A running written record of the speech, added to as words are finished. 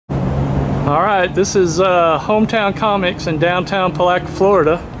All right, this is Hometown Comics in downtown Palatka,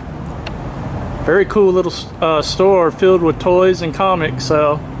 Florida. Very cool little store filled with toys and comics.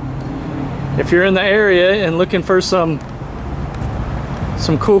 So if you're in the area and looking for some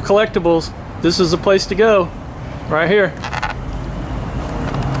cool collectibles, this is the place to go, right here.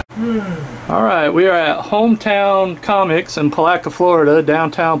 All right, we are at Hometown Comics in Palatka, Florida,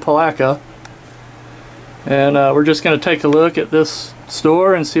 downtown Palatka. And we're just going to take a look at this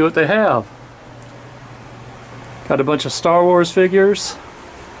store and see what they have. Got a bunch of Star Wars figures,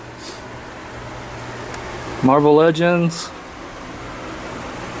 Marvel Legends,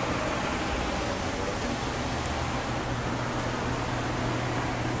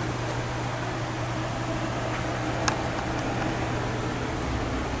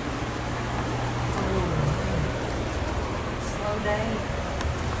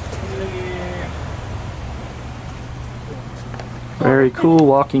 very cool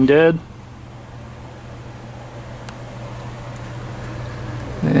Walking Dead.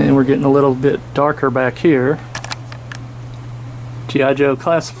 And we're getting a little bit darker back here. G.I. Joe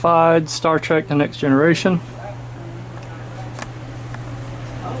Classified, Star Trek The Next Generation.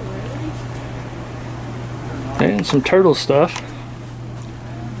 And some turtle stuff.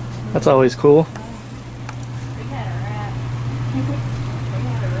 That's always cool.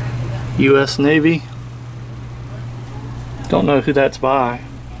 U.S. Navy. Don't know who that's by.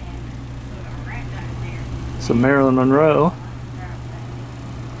 It's a Marilyn Monroe.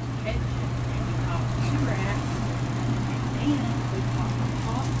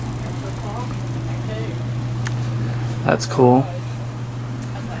 That's cool.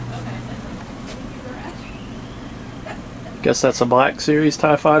 Guess that's a Black Series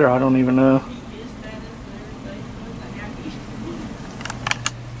TIE Fighter, I don't even know.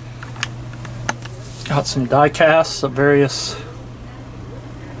 Got some die casts of various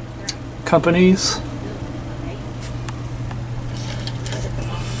companies.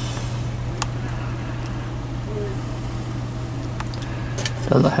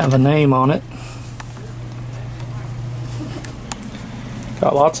 Doesn't have a name on it.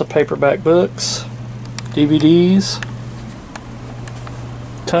 Got lots of paperback books, DVDs,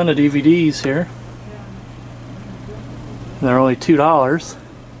 ton of DVDs here. And they're only $2.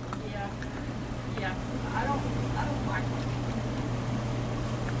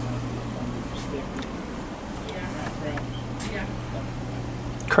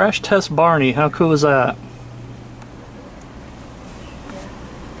 Crash Test Barney, how cool is that?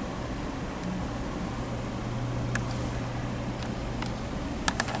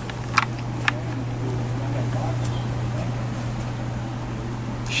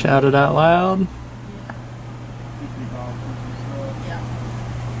 Shout it out loud.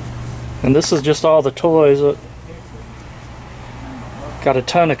 And this is just all the toys. Got a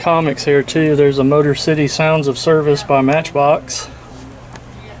ton of comics here too. There's a Motor City Sounds of Service by Matchbox.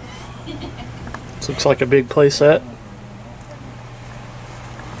 This looks like a big play set.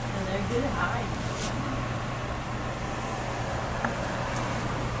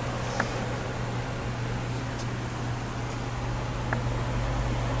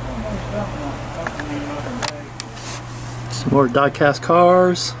 Some more die-cast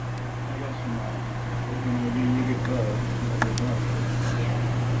cars.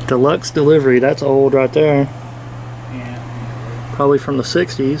 Deluxe Delivery, that's old right there. Probably from the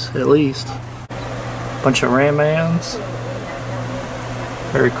 60s at least. Bunch of Ram-Mans.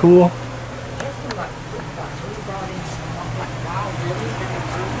 Very cool.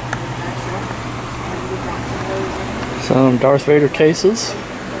 Some Darth Vader cases.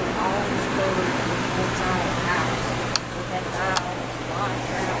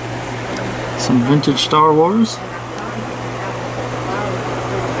 Some vintage Star Wars.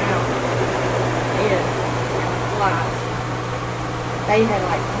 They had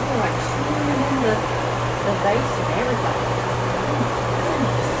like the base and everything.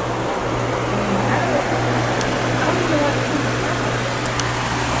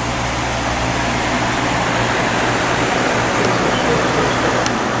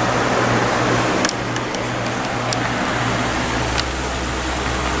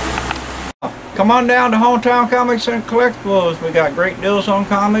 Come on down to Hometown Comics and Collectibles. We got great deals on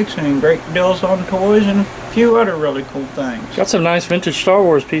comics and great deals on toys and a few other really cool things. Got some nice vintage Star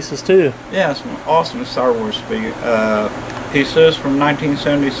Wars pieces too. Yeah, some awesome Star Wars pieces from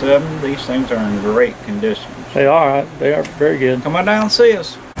 1977. These things are in great condition. They are very good. Come on down and see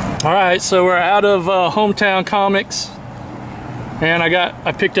us. Alright, so we're out of Hometown Comics. And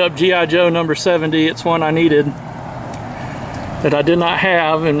I picked up G.I. Joe number 70. It's one I needed that I did not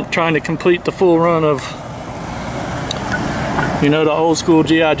have, and trying to complete the full run of You know, the old school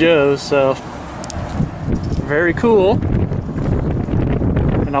G.I. Joes, so very cool.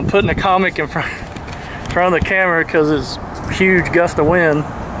 And I'm putting a comic in front of the camera because it's a huge gust of wind,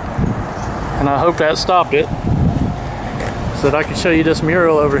 and I hope that stopped it so that I can show you this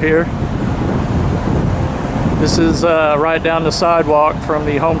mural over here. This is right down the sidewalk from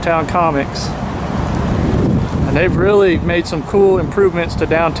the Hometown Comics, and they've really made some cool improvements to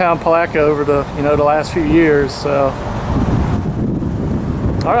downtown Palatka over the the last few years. So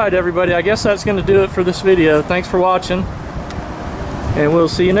all right, everybody, I guess that's going to do it for this video. Thanks for watching, and we'll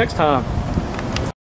see you next time.